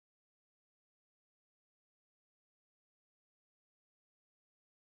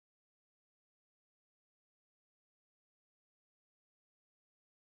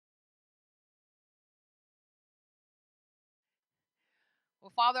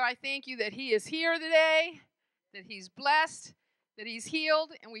Well, Father, I thank you that he is here today, that he's blessed, that he's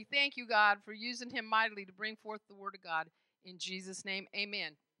healed, and we thank you, God, for using him mightily to bring forth the word of God. In Jesus' name,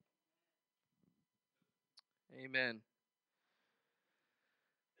 amen. Amen.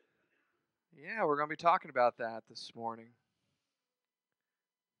 Yeah, we're going to be talking about that this morning.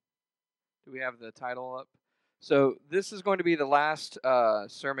 Do we have the title up? So this is going to be the last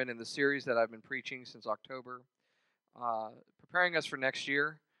sermon in the series that I've been preaching since October. Preparing us for next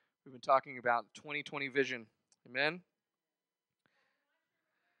year. We've been talking about 2020 vision. Amen?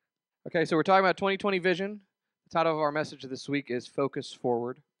 Okay, so we're talking about 2020 vision. The title of our message this week is Focus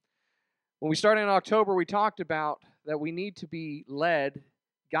Forward. When we started in October, we talked about that we need to be led,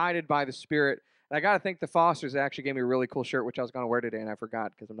 guided by the Spirit. And I got to thank the Fosters. They actually gave me a really cool shirt, which I was going to wear today, and I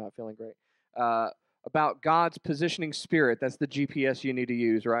forgot because I'm not feeling great. About God's positioning spirit. That's the GPS you need to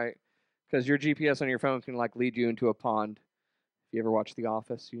use, right? Because your GPS on your phone can lead you into a pond. If you ever watch The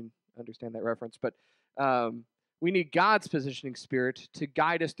Office, you understand that reference. But we need God's positioning spirit to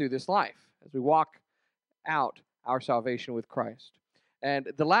guide us through this life as we walk out our salvation with Christ.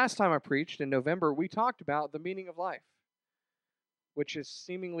 And the last time I preached in November, we talked about the meaning of life, which has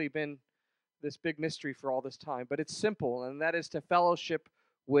seemingly been this big mystery for all this time. But it's simple, and that is to fellowship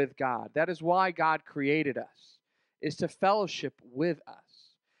with God. That is why God created us, is to fellowship with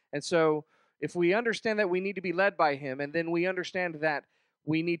us. And so if we understand that we need to be led by him, and then we understand that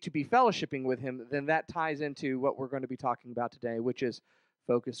we need to be fellowshipping with him, then that ties into what we're going to be talking about today, which is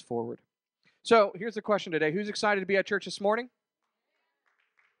focus forward. So here's the question today. Who's excited to be at church this morning?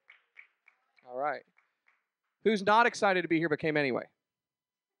 All right. Who's not excited to be here but came anyway?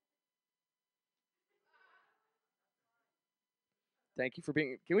 Thank you for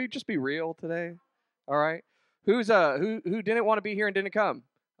being. Can we just be real today? All right. Who didn't want to be here and didn't come?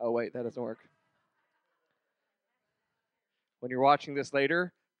 Oh wait, that doesn't work. When you're watching this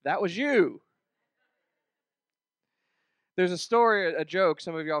later, that was you. There's a story, a joke.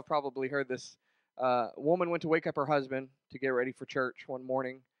 Some of y'all have probably heard this. A woman went to wake up her husband to get ready for church one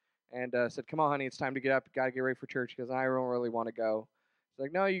morning, and said, "Come on, honey, it's time to get up. Got to get ready for church." Because I don't really want to go. She's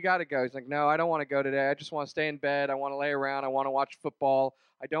like, "No, you got to go." He's like, "No, I don't want to go today. I just want to stay in bed. I want to lay around. I want to watch football.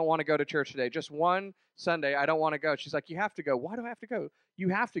 I don't want to go to church today. Just one Sunday, I don't want to go." She's like, "You have to go." "Why do I have to go?" "You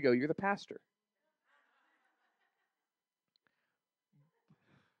have to go. You're the pastor."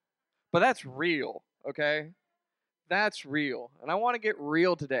 But that's real, okay? That's real. And I want to get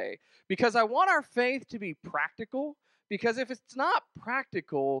real today because I want our faith to be practical, because if it's not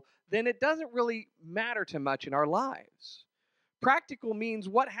practical, then it doesn't really matter too much in our lives. Practical means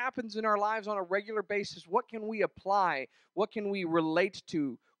what happens in our lives on a regular basis. What can we apply? What can we relate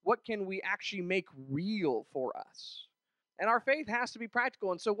to? What can we actually make real for us? And our faith has to be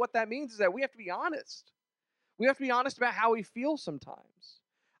practical. And so what that means is that we have to be honest. We have to be honest about how we feel sometimes.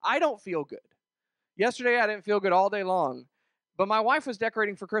 I don't feel good. Yesterday, I didn't feel good all day long, but my wife was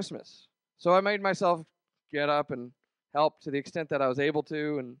decorating for Christmas. So I made myself get up and help to the extent that I was able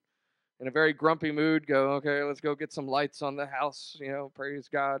to, and in a very grumpy mood, go, "Okay, let's go get some lights on the house, praise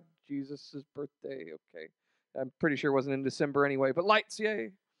God, Jesus' birthday, okay." I'm pretty sure it wasn't in December anyway, but lights,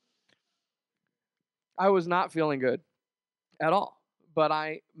 yay. I was not feeling good at all, but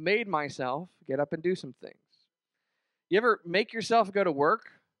I made myself get up and do some things. You ever make yourself go to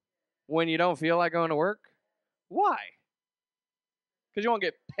work when you don't feel like going to work? Why? Because you want to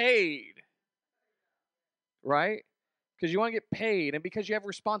get paid, right? Because you want to get paid, and because you have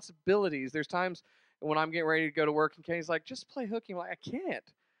responsibilities. There's times when I'm getting ready to go to work, and Kenny's like, "Just play hooky." I'm like, "I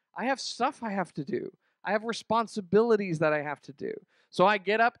can't. I have stuff I have to do. I have responsibilities that I have to do." So I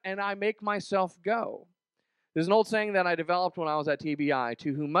get up and I make myself go. There's an old saying that I developed when I was at TBI: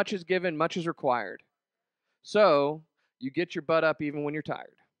 "To whom much is given, much is required." So you get your butt up even when you're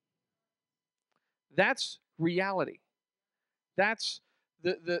tired. That's reality. That's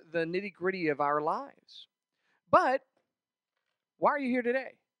the nitty-gritty of our lives. But why are you here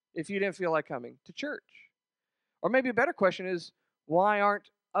today if you didn't feel like coming to church? Or maybe a better question is, why aren't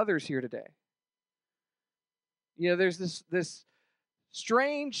others here today? There's this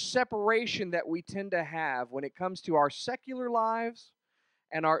strange separation that we tend to have when it comes to our secular lives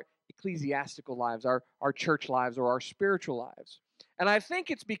and our ecclesiastical lives, our church lives, or our spiritual lives. And I think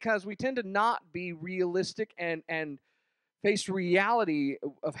it's because we tend to not be realistic and face reality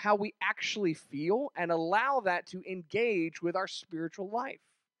of how we actually feel and allow that to engage with our spiritual life.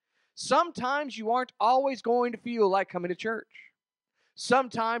 Sometimes you aren't always going to feel like coming to church.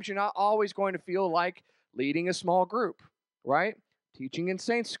 Sometimes you're not always going to feel like leading a small group, right? Teaching in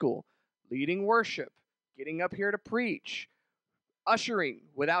saint school, leading worship, getting up here to preach, ushering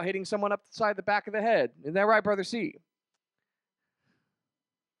without hitting someone upside the back of the head. Isn't that right, Brother C?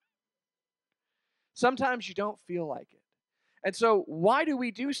 Sometimes you don't feel like it. And so why do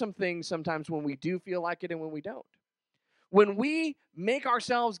we do some things sometimes when we do feel like it and when we don't? When we make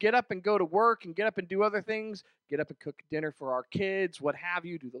ourselves get up and go to work and get up and do other things, get up and cook dinner for our kids, what have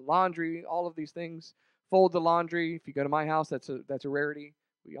you, do the laundry, all of these things, fold the laundry. If you go to my house, that's a rarity.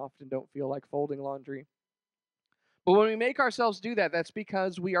 We often don't feel like folding laundry. But when we make ourselves do that, that's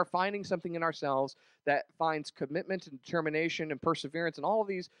because we are finding something in ourselves that finds commitment and determination and perseverance and all of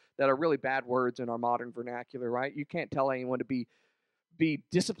these that are really bad words in our modern vernacular, right? You can't tell anyone to be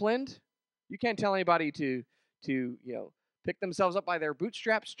disciplined. You can't tell anybody to pick themselves up by their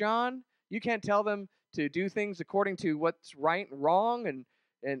bootstraps, John. You can't tell them to do things according to what's right and wrong.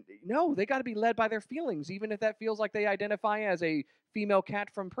 And no, they got to be led by their feelings, even if that feels like they identify as a female cat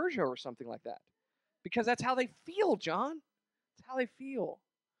from Persia or something like that. Because that's how they feel, John. That's how they feel.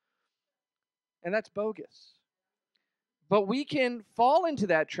 And that's bogus. But we can fall into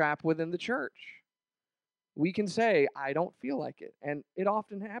that trap within the church. We can say, I don't feel like it. And it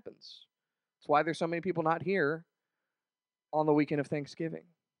often happens. That's why there's so many people not here on the weekend of Thanksgiving.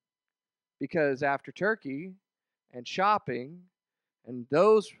 Because after turkey and shopping and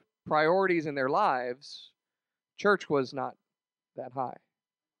those priorities in their lives, church was not that high.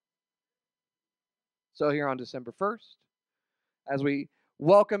 So here on December 1st, as we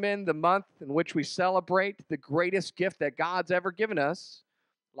welcome in the month in which we celebrate the greatest gift that God's ever given us,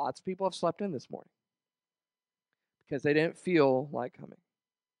 lots of people have slept in this morning because they didn't feel like coming.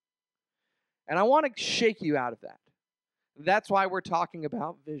 And I want to shake you out of that. That's why we're talking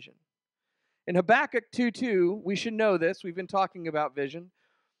about vision. In Habakkuk 2:2, we should know this. We've been talking about vision.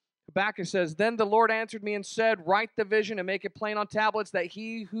 Habakkuk says, "Then the Lord answered me and said, write the vision and make it plain on tablets that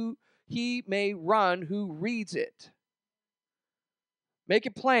he may run who reads it." Make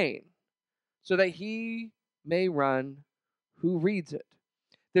it plain so that he may run who reads it.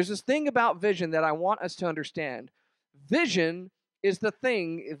 There's this thing about vision that I want us to understand. Vision is the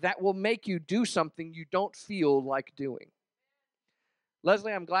thing that will make you do something you don't feel like doing.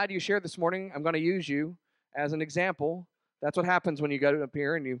 Leslie, I'm glad you shared this morning. I'm going to use you as an example. That's what happens when you go up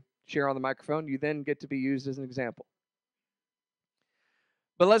here and you share on the microphone. You then get to be used as an example.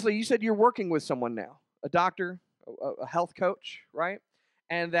 But Leslie, you said you're working with someone now, a doctor, a health coach, right?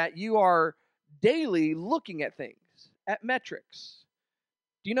 And that you are daily looking at things, at metrics.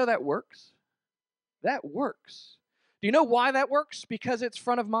 Do you know that works? That works. Do you know why that works? Because it's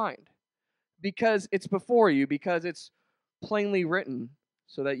front of mind. Because it's before you. Because it's plainly written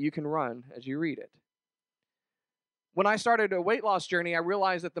so that you can run as you read it. When I started a weight loss journey, I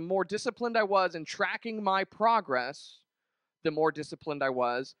realized that the more disciplined I was in tracking my progress, the more disciplined I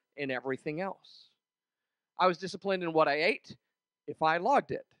was in everything else. I was disciplined in what I ate if I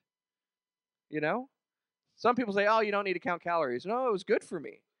logged it. You know? Some people say, oh, you don't need to count calories. No, it was good for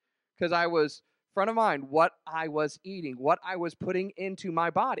me because I was front of mind. What I was eating, what I was putting into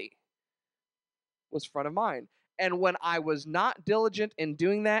my body was front of mind. And when I was not diligent in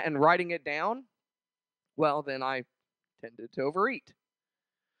doing that and writing it down, well, then I tended to overeat.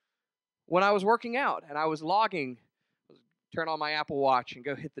 When I was working out and I was logging, turn on my Apple Watch and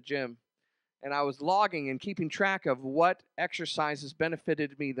go hit the gym, and I was logging and keeping track of what exercises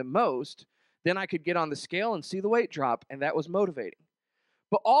benefited me the most, then I could get on the scale and see the weight drop, and that was motivating.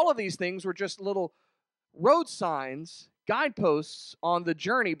 But all of these things were just little road signs, guideposts on the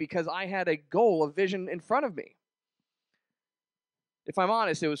journey because I had a goal, a vision in front of me. If I'm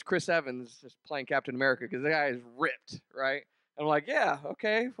honest, it was Chris Evans just playing Captain America because the guy is ripped, right? And I'm like, yeah,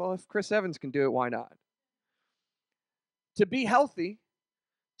 okay, well, if Chris Evans can do it, why not? To be healthy,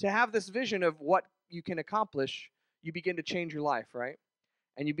 to have this vision of what you can accomplish, you begin to change your life, right?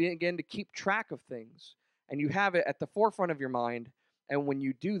 And you begin to keep track of things. And you have it at the forefront of your mind. And when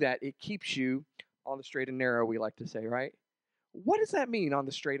you do that, it keeps you on the straight and narrow, we like to say, right? What does that mean, on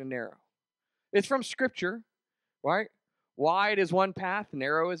the straight and narrow? It's from Scripture, right? Wide is one path,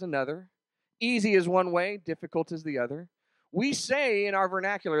 narrow is another. Easy is one way, difficult is the other. We say in our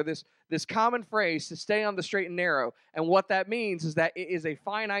vernacular this common phrase to stay on the straight and narrow. And what that means is that it is a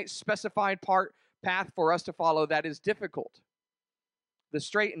finite, specified path for us to follow that is difficult. The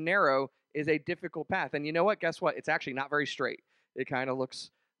straight and narrow is a difficult path. And you know what? Guess what? It's actually not very straight. It kind of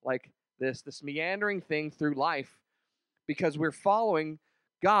looks like this meandering thing through life because we're following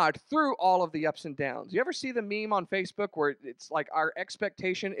God through all of the ups and downs. You ever see the meme on Facebook where it's like our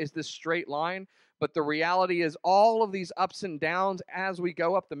expectation is this straight line, but the reality is all of these ups and downs as we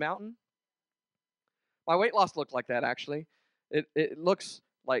go up the mountain? My weight loss looked like that, actually. It looks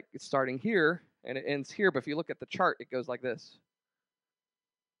like it's starting here and it ends here, but if you look at the chart, it goes like this.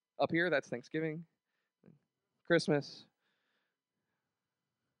 Up here, that's Thanksgiving, Christmas.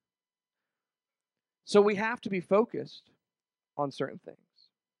 So we have to be focused on certain things.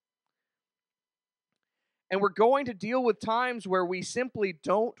 And we're going to deal with times where we simply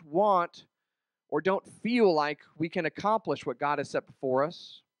don't want or don't feel like we can accomplish what God has set before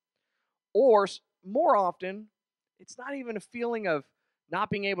us. Or more often, it's not even a feeling of not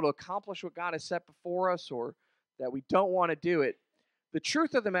being able to accomplish what God has set before us or that we don't want to do it. The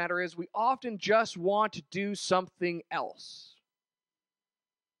truth of the matter is we often just want to do something else.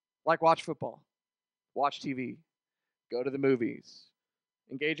 Like watch football, watch TV, go to the movies,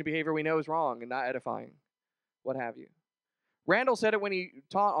 engage in behavior we know is wrong and not edifying, what have you. Randall said it when he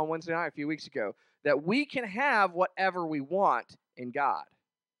taught on Wednesday night a few weeks ago, that we can have whatever we want in God,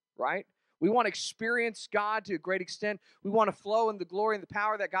 right? We want to experience God to a great extent. We want to flow in the glory and the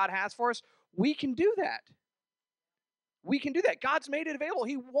power that God has for us. We can do that. We can do that. God's made it available.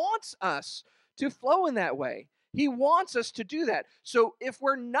 He wants us to flow in that way. He wants us to do that. So if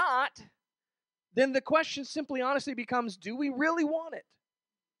we're not, then the question simply honestly becomes, do we really want it?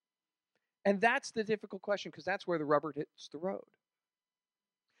 And that's the difficult question, because that's where the rubber hits the road.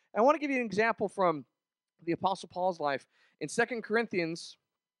 I want to give you an example from the Apostle Paul's life. In 2 Corinthians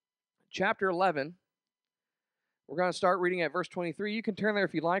chapter 11, we're going to start reading at verse 23. You can turn there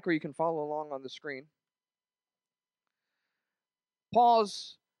if you like, or you can follow along on the screen.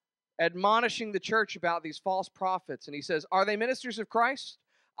 Paul's admonishing the church about these false prophets, and he says, "Are they ministers of Christ?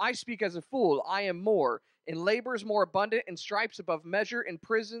 I speak as a fool. I am more. In labors more abundant, in stripes above measure, in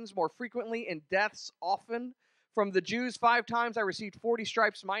prisons more frequently, in deaths often. From the Jews 5 times I received 40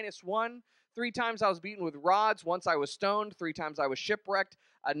 stripes minus 1. 3 times I was beaten with rods. Once I was stoned. 3 times I was shipwrecked.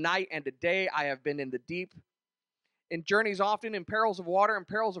 A night and a day I have been in the deep. In journeys often, in perils of water, in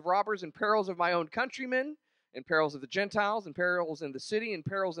perils of robbers, in perils of my own countrymen, in perils of the Gentiles, in perils in the city, in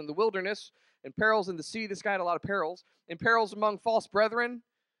perils in the wilderness, in perils in the sea." This guy had a lot of perils. "In perils among false brethren,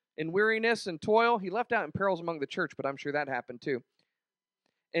 in weariness and toil." He left out in perils among the church, but I'm sure that happened too.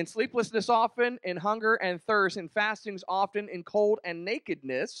 "In sleeplessness often, in hunger and thirst, in fastings often, in cold and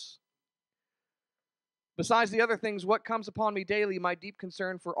nakedness. Besides the other things, what comes upon me daily, my deep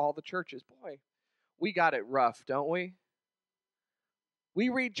concern for all the churches." Boy, we got it rough, don't we? We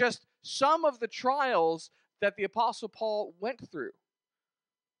read just some of the trials that the Apostle Paul went through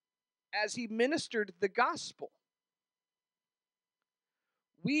as he ministered the gospel.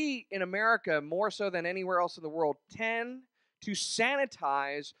 We in America, more so than anywhere else in the world, tend to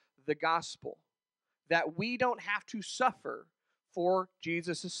sanitize the gospel, that we don't have to suffer for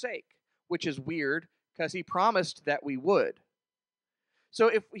Jesus' sake, which is weird because he promised that we would. So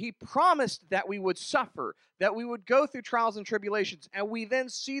if he promised that we would suffer, that we would go through trials and tribulations, and we then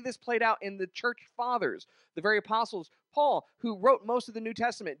see this played out in the church fathers, the very apostles, Paul, who wrote most of the New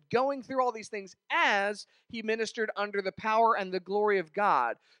Testament, going through all these things as he ministered under the power and the glory of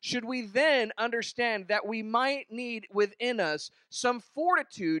God, should we then understand that we might need within us some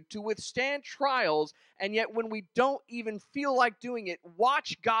fortitude to withstand trials, and yet when we don't even feel like doing it,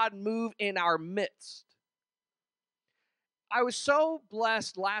 watch God move in our midst? I was so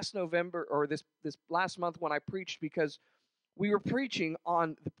blessed last November, or this last month when I preached, because we were preaching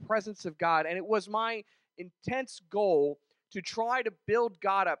on the presence of God, and it was my intense goal to try to build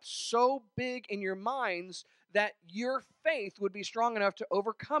God up so big in your minds that your faith would be strong enough to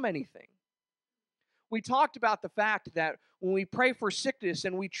overcome anything. We talked about the fact that when we pray for sickness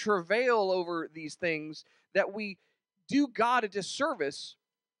and we travail over these things, that we do God a disservice.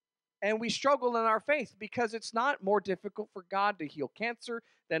 And we struggle in our faith because it's not more difficult for God to heal cancer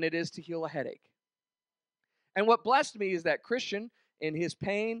than it is to heal a headache. And what blessed me is that Christian, in his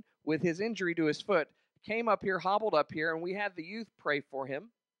pain with his injury to his foot, came up here, hobbled up here, and we had the youth pray for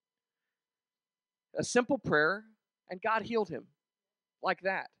him. A simple prayer, and God healed him like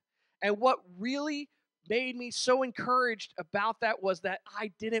that. And what really made me so encouraged about that was that I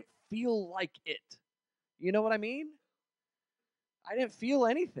didn't feel like it. You know what I mean? I didn't feel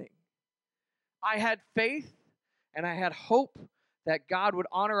anything. I had faith and I had hope that God would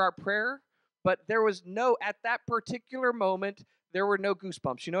honor our prayer, but there was at that particular moment, there were no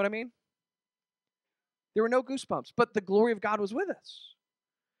goosebumps. You know what I mean? There were no goosebumps, but the glory of God was with us.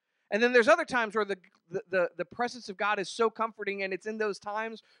 And then there's other times where the presence of God is so comforting, and it's in those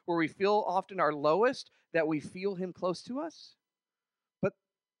times where we feel often our lowest that we feel him close to us. But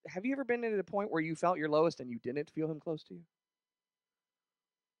have you ever been at a point where you felt your lowest and you didn't feel him close to you?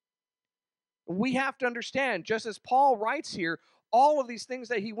 We have to understand, just as Paul writes here, all of these things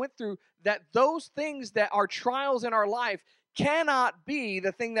that he went through, that those things that are trials in our life cannot be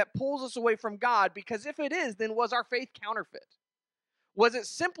the thing that pulls us away from God, because if it is, then was our faith counterfeit? Was it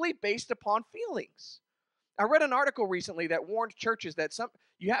simply based upon feelings? I read an article recently that warned churches that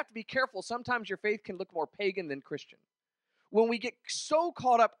you have to be careful. Sometimes your faith can look more pagan than Christian. When we get so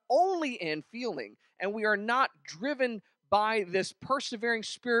caught up only in feeling and we are not driven by this persevering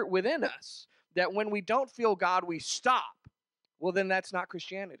spirit within us, that when we don't feel God, we stop. Well, then that's not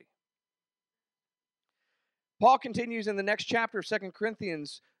Christianity. Paul continues in the next chapter of 2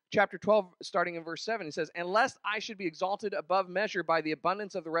 Corinthians chapter 12, starting in verse 7. He says, "Unless I should be exalted above measure by the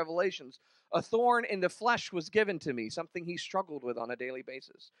abundance of the revelations, a thorn in the flesh was given to me," something he struggled with on a daily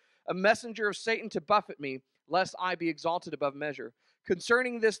basis, "a messenger of Satan to buffet me, lest I be exalted above measure.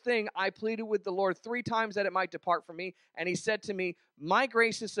 Concerning this thing, I pleaded with the Lord 3 times that it might depart from me. And he said to me, my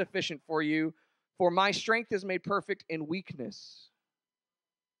grace is sufficient for you, for my strength is made perfect in weakness."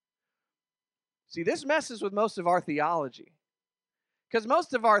 See, this messes with most of our theology. Because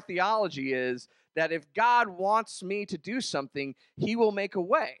most of our theology is that if God wants me to do something, he will make a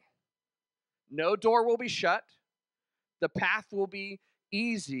way. No door will be shut. The path will be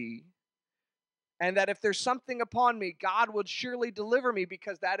easy. And that if there's something upon me, God would surely deliver me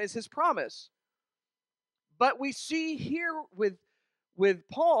because that is his promise. But we see here with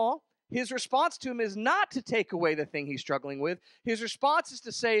Paul, his response to him is not to take away the thing he's struggling with. His response is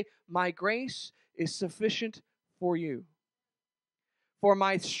to say, my grace is sufficient for you. For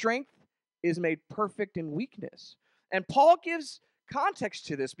my strength is made perfect in weakness. And Paul gives context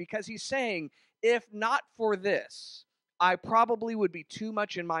to this because he's saying, if not for this, I probably would be too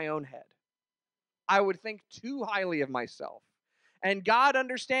much in my own head. I would think too highly of myself. And God,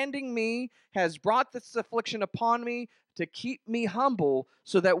 understanding me, has brought this affliction upon me to keep me humble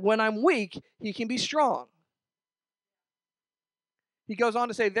so that when I'm weak, he can be strong. He goes on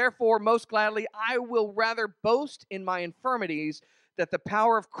to say, therefore, most gladly, I will rather boast in my infirmities that the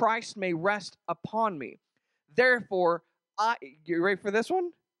power of Christ may rest upon me. Therefore, you ready for this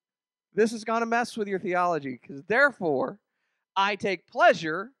one? This is going to mess with your theology. Because therefore, I take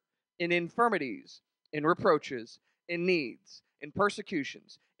pleasure in infirmities, in reproaches, in needs, in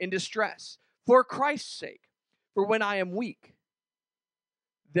persecutions, in distress, for Christ's sake. For when I am weak,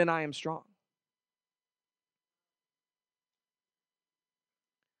 then I am strong.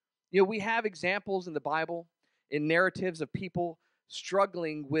 You know, we have examples in the Bible, in narratives of people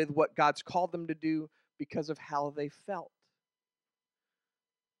struggling with what God's called them to do because of how they felt.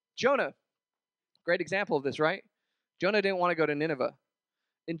 Jonah, great example of this, right? Jonah didn't want to go to Nineveh.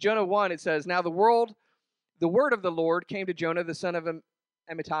 In Jonah 1, it says, now the word of the Lord came to Jonah, the son of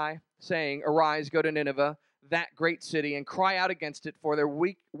Amittai, saying, arise, go to Nineveh, that great city, and cry out against it, for their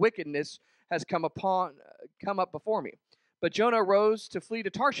wickedness has come up before me. But Jonah rose to flee to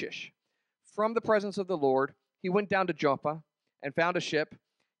Tarshish from the presence of the Lord. He went down to Joppa and found a ship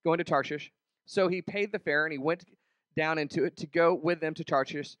going to Tarshish. So he paid the fare, and he went down into it to go with them to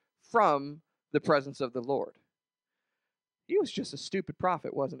Tarshish from the presence of the Lord. He was just a stupid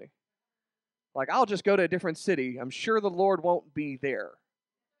prophet, wasn't he? Like, I'll just go to a different city. I'm sure the Lord won't be there.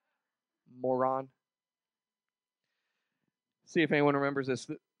 Moron. See if anyone remembers this.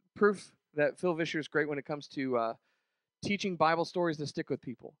 The proof that Phil Vischer is great when it comes to teaching Bible stories that stick with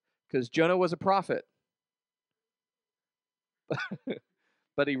people. Because Jonah was a prophet.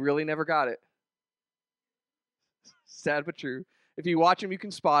 But he really never got it. Sad but true. If you watch him, you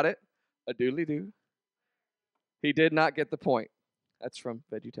can spot it. A doodly-doo. He did not get the point. That's from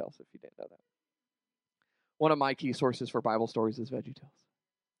VeggieTales, if you didn't know that. One of my key sources for Bible stories is VeggieTales.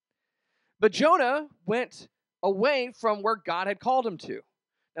 But Jonah went away from where God had called him to.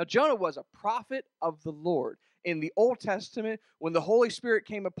 Now, Jonah was a prophet of the Lord. In the Old Testament, when the Holy Spirit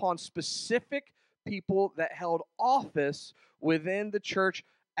came upon specific people that held office within the church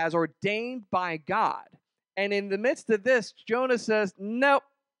as ordained by God. And in the midst of this, Jonah says, nope,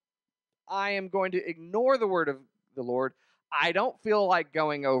 I am going to ignore the word of the Lord. I don't feel like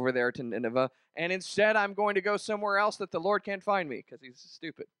going over there to Nineveh. And instead, I'm going to go somewhere else that the Lord can't find me because he's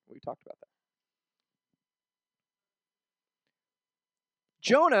stupid. We talked about that.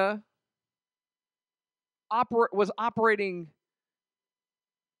 Jonah was operating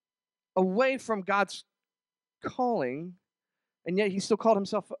away from God's calling, and yet he still called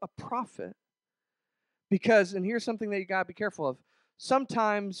himself a prophet. Because, and here's something that you got to be careful of,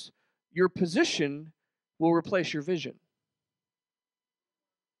 sometimes your position will replace your vision.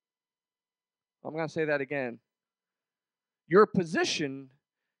 I'm going to say that again. Your position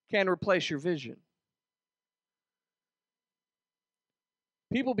can replace your vision.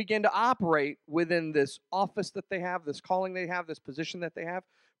 People begin to operate within this office that they have, this calling they have, this position that they have.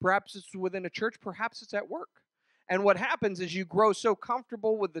 Perhaps it's within a church, perhaps it's at work. And what happens is you grow so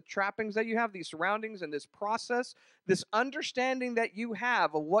comfortable with the trappings that you have, these surroundings and this process, this understanding that you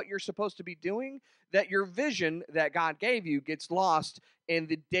have of what you're supposed to be doing, that your vision that God gave you gets lost in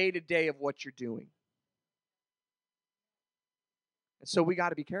the day-to-day of what you're doing. And so we got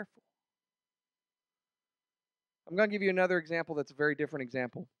to be careful. I'm going to give you another example that's a very different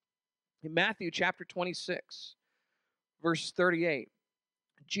example. In Matthew chapter 26, verse 38,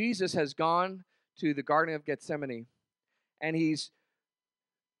 Jesus has gone to the Garden of Gethsemane, and he's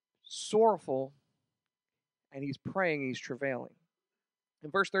sorrowful, and he's praying, he's travailing.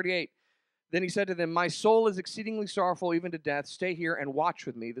 In verse 38, then he said to them, my soul is exceedingly sorrowful, even to death. Stay here and watch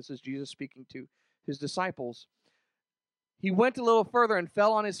with me. This is Jesus speaking to his disciples. He went a little further and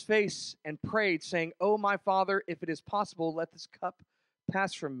fell on his face and prayed, saying, oh, my Father, if it is possible, let this cup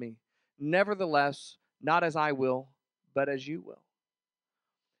pass from me. Nevertheless, not as I will, but as you will.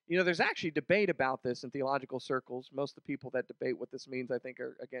 You know, there's actually debate about this in theological circles. Most of the people that debate what this means, I think,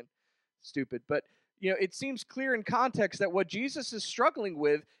 are, again, stupid. But, you know, it seems clear in context that what Jesus is struggling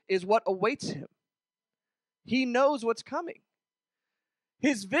with is what awaits him. He knows what's coming.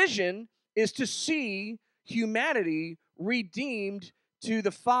 His vision is to see humanity redeemed to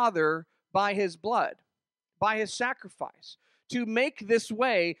the Father by his blood, by his sacrifice, to make this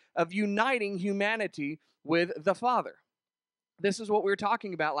way of uniting humanity with the Father. This is what we were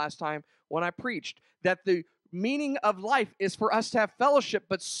talking about last time when I preached, that the meaning of life is for us to have fellowship,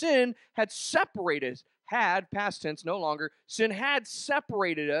 but sin had separated us, past tense, no longer, sin had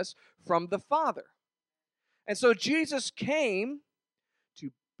separated us from the Father. And so Jesus came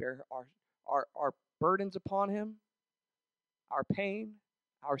to bear our burdens upon him, our pain,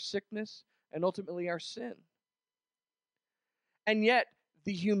 our sickness, and ultimately our sin. And yet,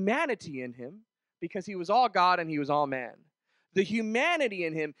 the humanity in him, because he was all God and he was all man, the humanity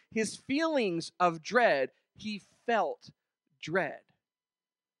in him, his feelings of dread, he felt dread.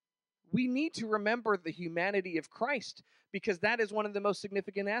 We need to remember the humanity of Christ, because that is one of the most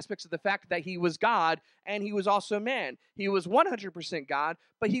significant aspects of the fact that he was God and he was also man. He was 100% God,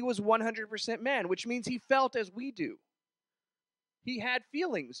 but he was 100% man, which means he felt as we do. He had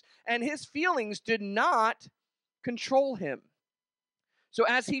feelings, and his feelings did not control him. So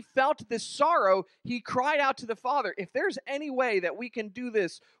as he felt this sorrow, he cried out to the Father, if there's any way that we can do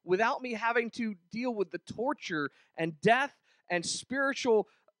this without me having to deal with the torture and death and spiritual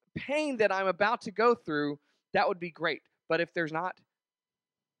pain that I'm about to go through, that would be great. But if there's not,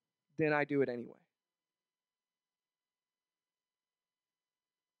 then I do it anyway.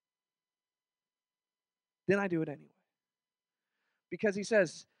 Then I do it anyway. Because he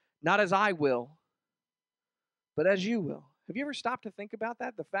says, not as I will, but as you will. Have you ever stopped to think about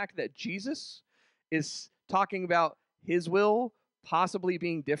that? The fact that Jesus is talking about his will possibly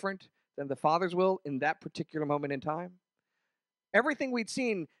being different than the Father's will in that particular moment in time? Everything we'd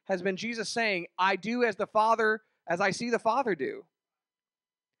seen has been Jesus saying, I do as I see the Father do.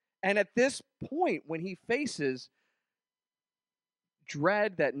 And at this point, when he faces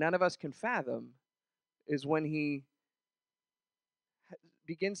dread that none of us can fathom, is when he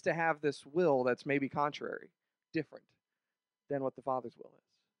begins to have this will that's maybe contrary, different than what the Father's will is.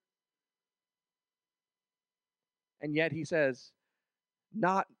 And yet he says,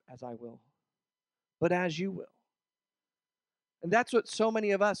 not as I will, but as you will. And that's what so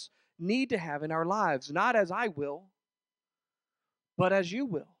many of us need to have in our lives. Not as I will, but as you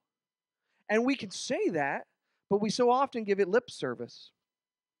will. And we can say that, but we so often give it lip service.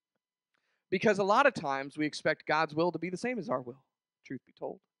 Because a lot of times we expect God's will to be the same as our will, truth be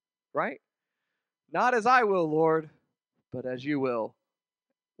told. Right? Not as I will, Lord, but as you will.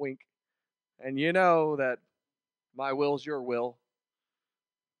 Wink. And you know that my will's your will.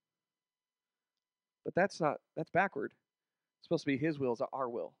 But that's backward. It's supposed to be his will is our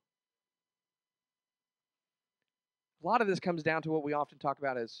will. A lot of this comes down to what we often talk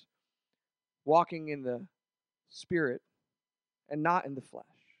about as walking in the Spirit and not in the flesh.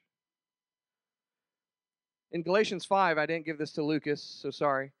 In Galatians 5, I didn't give this to Lucas, so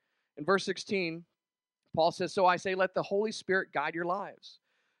sorry. In verse 16, Paul says, so I say, let the Holy Spirit guide your lives.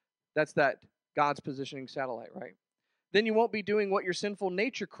 That's that God's positioning satellite, right? Then you won't be doing what your sinful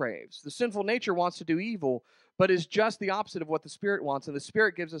nature craves. The sinful nature wants to do evil, but is just the opposite of what the Spirit wants. And the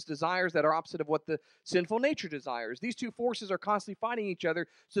Spirit gives us desires that are opposite of what the sinful nature desires. These two forces are constantly fighting each other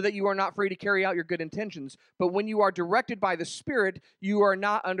so that you are not free to carry out your good intentions. But when you are directed by the Spirit, you are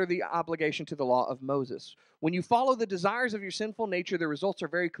not under the obligation to the law of Moses. When you follow the desires of your sinful nature, the results are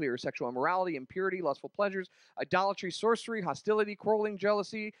very clear. Sexual immorality, impurity, lustful pleasures, idolatry, sorcery, hostility, quarreling,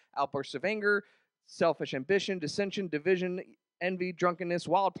 jealousy, outbursts of anger, selfish ambition, dissension, division, envy, drunkenness,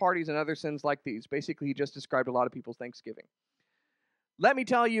 wild parties, and other sins like these. Basically, he just described a lot of people's Thanksgiving. Let me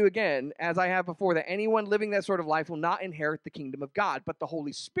tell you again, as I have before, that anyone living that sort of life will not inherit the kingdom of God, but the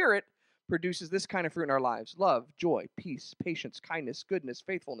Holy Spirit produces this kind of fruit in our lives: love, joy, peace, patience, kindness, goodness,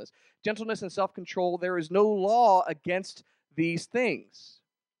 faithfulness, gentleness, and self-control. There is no law against these things.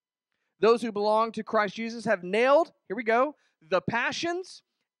 Those who belong to Christ Jesus have nailed, here we go, the passions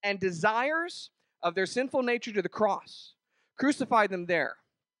and desires of their sinful nature to the cross. Crucify them there.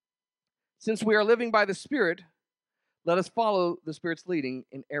 Since we are living by the Spirit, let us follow the Spirit's leading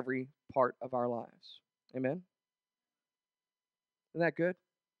in every part of our lives. Amen? Isn't that good?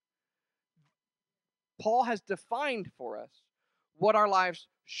 Paul has defined for us what our lives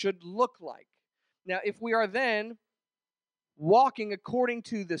should look like. Now, if we are then walking according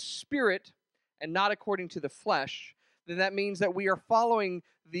to the Spirit and not according to the flesh, then that means that we are following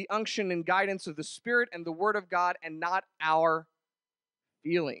the unction and guidance of the Spirit and the Word of God and not our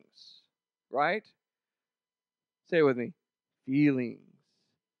feelings. Right? Say it with me. Feelings.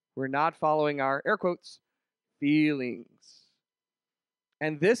 We're not following our, air quotes, feelings.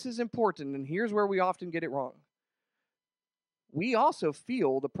 And this is important, and here's where we often get it wrong. We also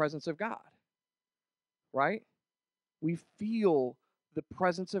feel the presence of God, right? We feel the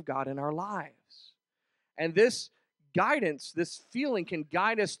presence of God in our lives. And this guidance, this feeling can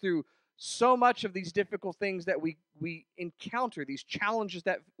guide us through so much of these difficult things that we encounter, these challenges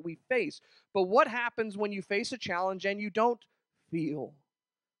that we face. But what happens when you face a challenge and you don't feel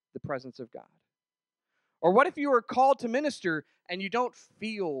the presence of God? Or what if you are called to minister and you don't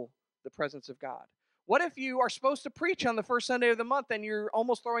feel the presence of God? What if you are supposed to preach on the first Sunday of the month and you're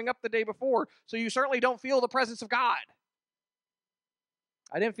almost throwing up the day before, so you certainly don't feel the presence of God?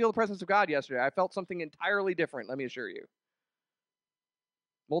 I didn't feel the presence of God yesterday. I felt something entirely different, let me assure you.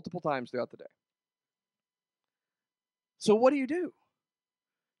 Multiple times throughout the day. So what do you do?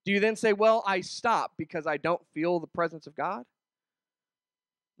 Do you then say, well, I stop because I don't feel the presence of God?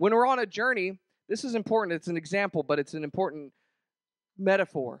 When we're on a journey, this is important. It's an example, but it's an important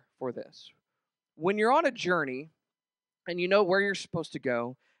metaphor for this. When you're on a journey and you know where you're supposed to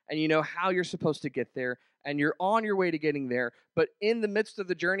go and you know how you're supposed to get there and you're on your way to getting there, but in the midst of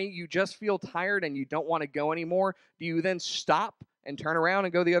the journey, you just feel tired and you don't want to go anymore, do you then stop and turn around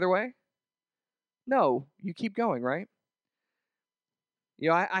and go the other way? No, you keep going, right? You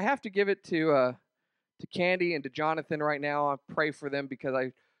know, I have to give it to Candy and to Jonathan right now. I pray for them because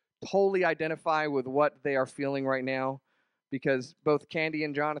I totally identify with what they are feeling right now, because both Candy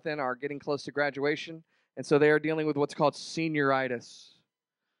and Jonathan are getting close to graduation, and so they are dealing with what's called senioritis.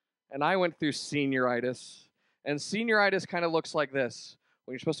 And I went through senioritis, and senioritis kind of looks like this.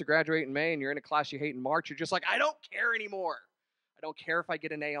 When you're supposed to graduate in May and you're in a class you hate in March, you're just like, I don't care anymore. I don't care if I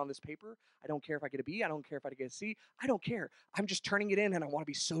get an A on this paper. I don't care if I get a B. I don't care if I get a C. I don't care. I'm just turning it in, and I want to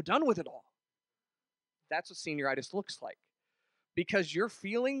be so done with it all. That's what senioritis looks like, because your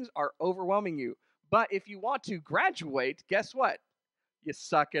feelings are overwhelming you. But if you want to graduate, guess what? You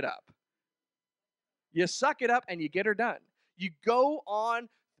suck it up. You suck it up and you get her done. You go on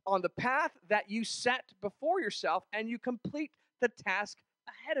the path that you set before yourself and you complete the task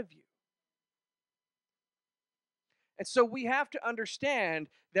ahead of you. And so we have to understand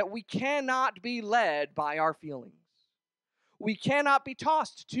that we cannot be led by our feelings. We cannot be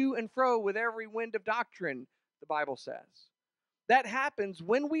tossed to and fro with every wind of doctrine, the Bible says. That happens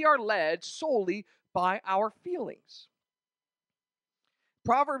when we are led solely by our feelings.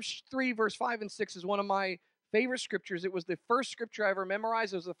 Proverbs 3, verse 5 and 6 is one of my favorite scriptures. It was the first scripture I ever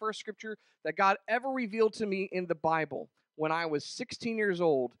memorized. It was the first scripture that God ever revealed to me in the Bible when I was 16 years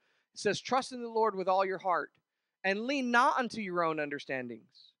old. It says, trust in the Lord with all your heart, and lean not unto your own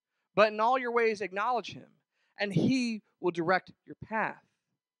understandings, but in all your ways acknowledge him, and he will direct your path.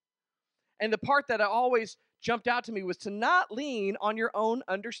 And the part that always jumped out to me was to not lean on your own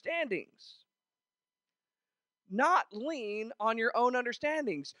understandings. Not lean on your own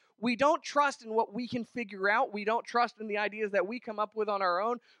understandings. We don't trust in what we can figure out. We don't trust in the ideas that we come up with on our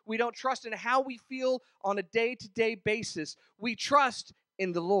own. We don't trust in how we feel on a day-to-day basis. We trust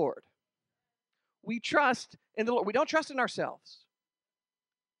in the Lord. We trust in the Lord. We don't trust in ourselves.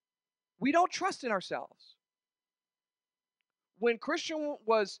 We don't trust in ourselves. When Christian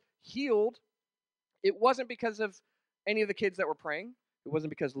was healed, it wasn't because of any of the kids that were praying. It wasn't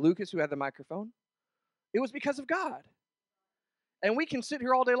because Lucas, who had the microphone. It was because of God. And we can sit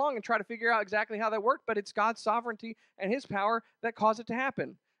here all day long and try to figure out exactly how that worked, but it's God's sovereignty and his power that caused it to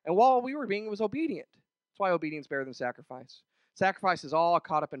happen. And while we were being, it was obedient. That's why obedience is better than sacrifice. Sacrifice is all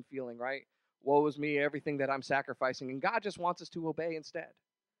caught up in feeling, right? Woe is me, everything that I'm sacrificing. And God just wants us to obey instead.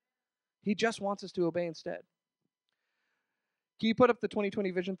 He just wants us to obey instead. Can you put up the 2020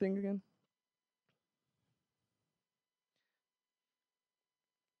 vision thing again?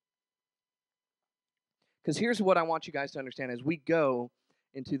 Because here's what I want you guys to understand as we go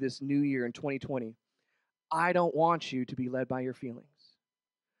into this new year in 2020. I don't want you to be led by your feelings.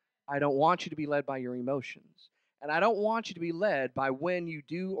 I don't want you to be led by your emotions. And I don't want you to be led by when you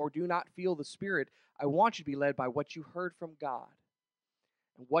do or do not feel the Spirit. I want you to be led by what you heard from God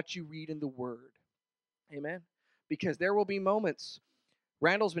and what you read in the Word. Amen? Because there will be moments.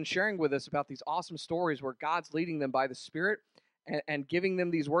 Randall's been sharing with us about these awesome stories where God's leading them by the Spirit and giving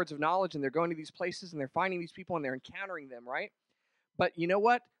them these words of knowledge, and they're going to these places and they're finding these people and they're encountering them, right? But you know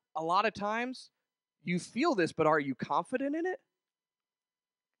what? A lot of times you feel this, but are you confident in it?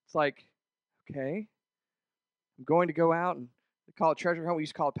 It's like, okay, I'm going to go out and they call it treasure hunt. We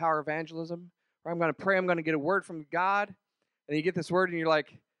used to call it power evangelism. Or I'm going to pray. I'm going to get a word from God. And you get this word and you're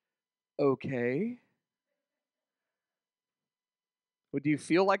like, okay. Well, do you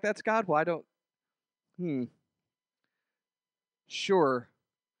feel like that's God? Well, I don't. Sure.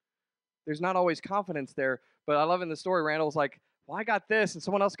 There's not always confidence there. But I love in the story, Randall's like, well, I got this and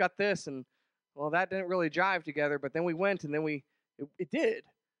someone else got this. And, well, that didn't really jive together. But then we went and then it did.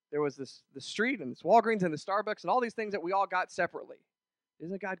 There was the street and this Walgreens and the Starbucks and all these things that we all got separately.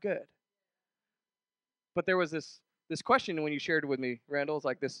 Isn't God good? But there was this question when you shared with me, Randall, it's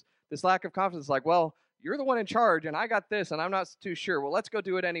like this lack of confidence, like, well, you're the one in charge and I got this and I'm not too sure. Well, let's go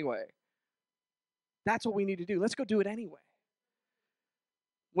do it anyway. That's what we need to do. Let's go do it anyway.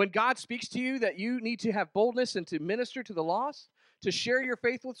 When God speaks to you that you need to have boldness and to minister to the lost, to share your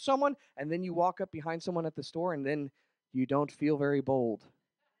faith with someone, and then you walk up behind someone at the store and then you don't feel very bold.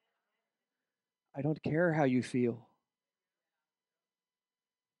 I don't care how you feel.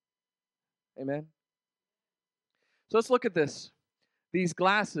 Amen? So let's look at this. These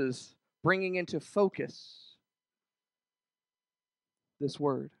glasses bringing into focus this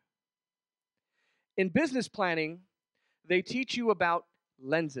word. In business planning, they teach you about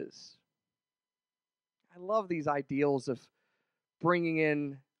lenses. I love these ideals of bringing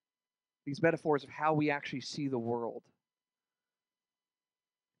in these metaphors of how we actually see the world.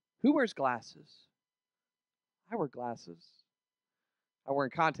 Who wears glasses? I wear glasses. I'm wearing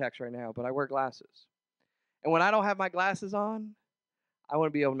contacts right now, but I wear glasses. And when I don't have my glasses on, I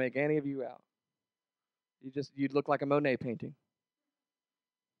wouldn't be able to make any of you out. You'd look like a Monet painting.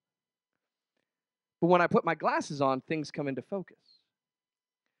 But when I put my glasses on, things come into focus.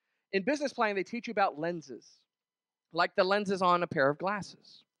 In business planning, they teach you about lenses, like the lenses on a pair of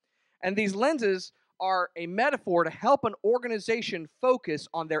glasses. And these lenses are a metaphor to help an organization focus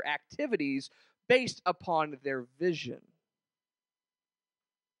on their activities based upon their vision.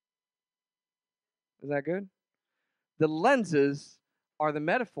 Is that good? The lenses are the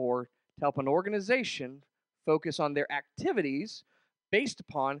metaphor to help an organization focus on their activities based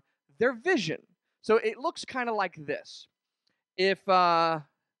upon their vision. So it looks kind of like this. If a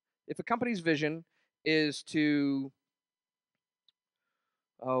company's vision is to,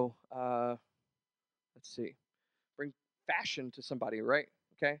 bring fashion to somebody, right?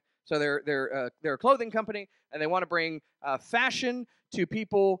 Okay, so they're a clothing company and they want to bring fashion to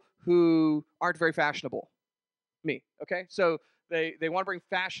people who aren't very fashionable. Me, okay? So they want to bring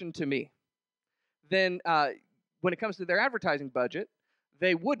fashion to me. Then when it comes to their advertising budget,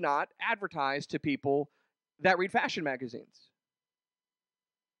 they would not advertise to people that read fashion magazines,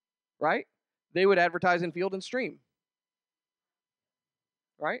 right? They would advertise in Field and Stream,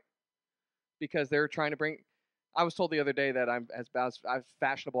 right? Because they're trying to bring. I was told the other day that I'm as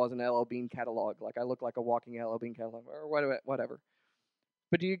fashionable as an LL Bean catalog. Like I look like a walking LL Bean catalog or whatever.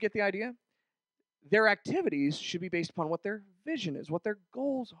 But do you get the idea? Their activities should be based upon what their vision is, what their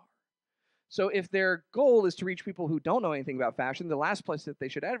goals are. So if their goal is to reach people who don't know anything about fashion, the last place that they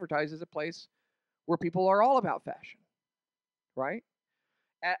should advertise is a place where people are all about fashion, right?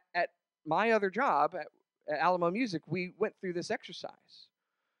 At my other job, at Alamo Music, we went through this exercise.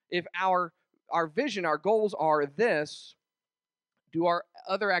 If our vision, our goals are this, do our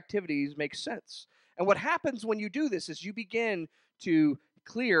other activities make sense? And what happens when you do this is you begin to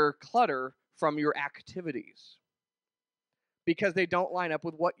clear clutter from your activities because they don't line up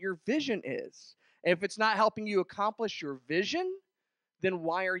with what your vision is. And if it's not helping you accomplish your vision, then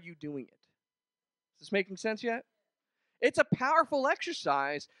why are you doing it? Is this making sense yet? It's a powerful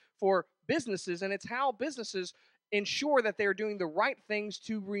exercise for businesses, and it's how businesses ensure that they're doing the right things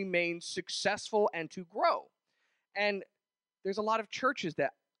to remain successful and to grow. And there's a lot of churches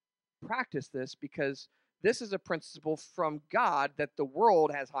that practice this because this is a principle from God that the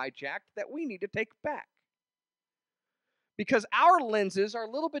world has hijacked that we need to take back. Because our lenses are a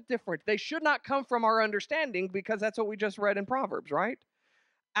little bit different. They should not come from our understanding, because that's what we just read in Proverbs, right?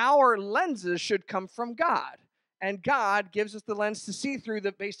 Our lenses should come from God. And God gives us the lens to see through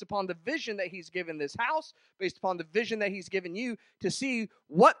based upon the vision that he's given this house, based upon the vision that he's given you, to see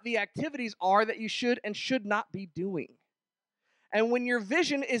what the activities are that you should and should not be doing. And when your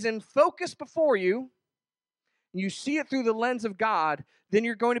vision is in focus before you, and you see it through the lens of God, then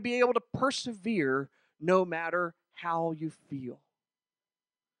you're going to be able to persevere no matter how you feel.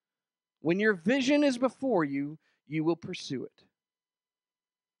 When your vision is before you, you will pursue it.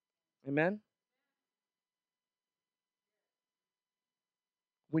 Amen?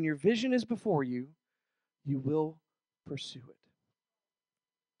 When your vision is before you, you will pursue it.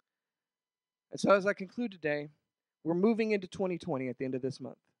 And so as I conclude today, we're moving into 2020 at the end of this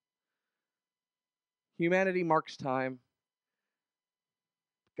month. Humanity marks time.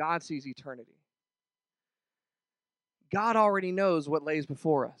 God sees eternity. God already knows what lays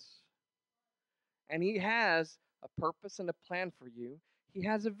before us. And he has a purpose and a plan for you. He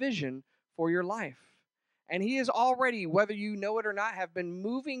has a vision for your life. And he is already, whether you know it or not, have been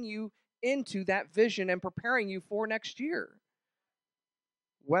moving you into that vision and preparing you for next year.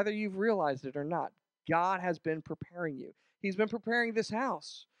 Whether you've realized it or not, God has been preparing you. He's been preparing this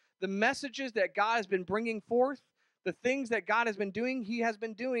house. The messages that God has been bringing forth, the things that God has been doing, he has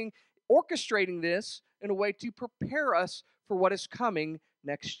been doing, orchestrating this in a way to prepare us for what is coming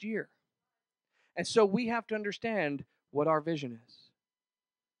next year. And so we have to understand what our vision is,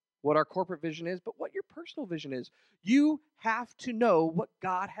 what our corporate vision is, but what your personal vision is. You have to know what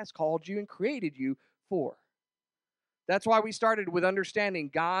God has called you and created you for. That's why we started with understanding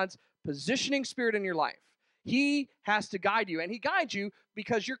God's positioning spirit in your life. He has to guide you, and he guides you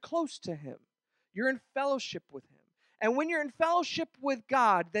because you're close to him. You're in fellowship with him. And when you're in fellowship with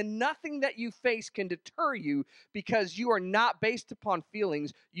God, then nothing that you face can deter you, because you are not based upon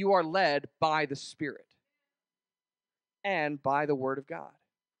feelings. You are led by the Spirit and by the Word of God.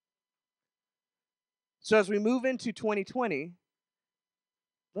 So as we move into 2020,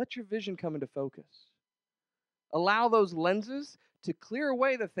 let your vision come into focus. Allow those lenses to clear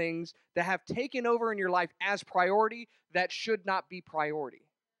away the things that have taken over in your life as priority that should not be priority,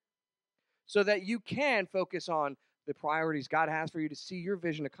 so that you can focus on the priorities God has for you to see your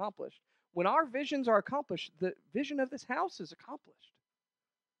vision accomplished. When our visions are accomplished, the vision of this house is accomplished.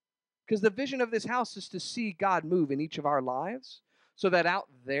 Because the vision of this house is to see God move in each of our lives, so that out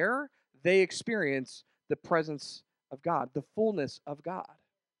there they experience the presence of God, the fullness of God.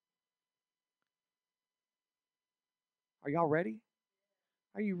 Are y'all ready?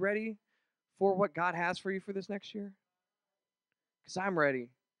 Are you ready for what God has for you for this next year? Because I'm ready.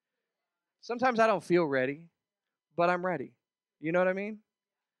 Sometimes I don't feel ready, but I'm ready. You know what I mean?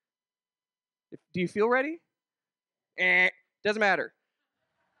 Do you feel ready? Doesn't matter.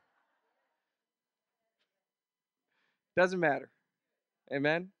 Doesn't matter.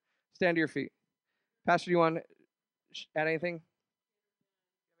 Amen? Stand to your feet. Pastor, do you want to add anything?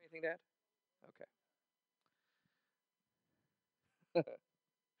 Anything to add? Okay.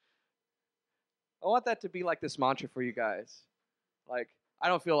 I want that to be like this mantra for you guys. Like, I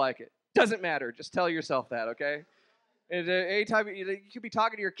don't feel like it. Doesn't matter. Just tell yourself that, okay? And anytime you could be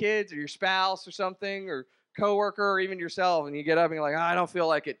talking to your kids or your spouse or something, or coworker, or even yourself, and you get up and you're like, I don't feel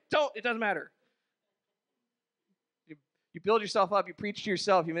like it. It doesn't matter. You build yourself up, you preach to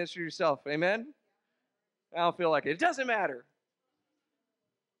yourself, you minister to yourself. Amen? I don't feel like it. It doesn't matter.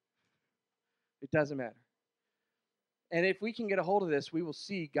 It doesn't matter. And if we can get a hold of this, we will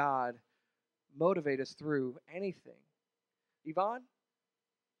see God motivate us through anything. Yvonne,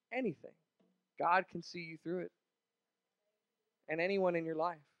 anything. God can see you through it. And anyone in your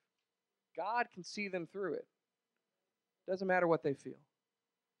life. God can see them through it. Doesn't matter what they feel.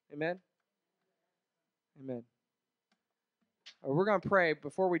 Amen? Amen. We're going to pray.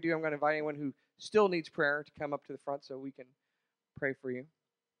 Before we do, I'm going to invite anyone who still needs prayer to come up to the front so we can pray for you.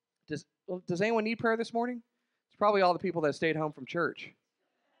 Does anyone need prayer this morning? It's probably all the people that stayed home from church.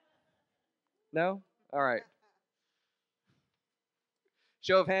 No? All right.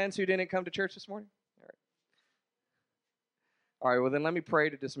 Show of hands who didn't come to church this morning? All right. All right, well then let me pray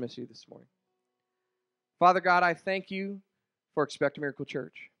to dismiss you this morning. Father God, I thank you for Expect a Miracle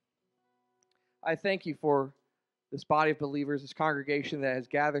Church. I thank you for this body of believers, this congregation that has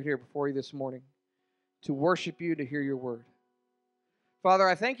gathered here before you this morning to worship you, to hear your word. Father,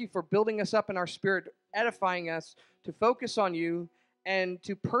 I thank you for building us up in our spirit, edifying us to focus on you and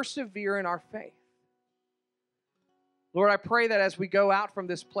to persevere in our faith. Lord, I pray that as we go out from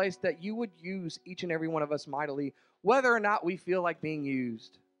this place, that you would use each and every one of us mightily, whether or not we feel like being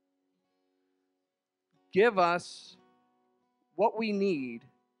used. Give us what we need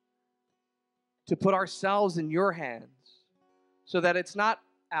to put ourselves in your hands so that it's not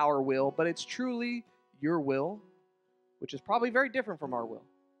our will, but it's truly your will, which is probably very different from our will,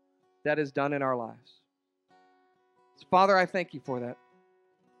 that is done in our lives. So, Father, I thank you for that.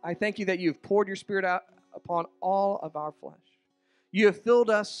 I thank you that you have poured your Spirit out upon all of our flesh. You have filled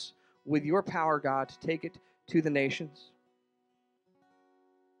us with your power, God, to take it to the nations.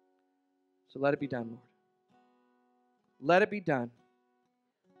 So let it be done, Lord. Let it be done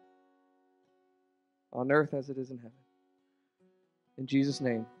on earth as it is in heaven. In Jesus'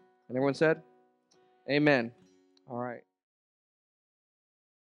 name. And everyone said, amen. All right.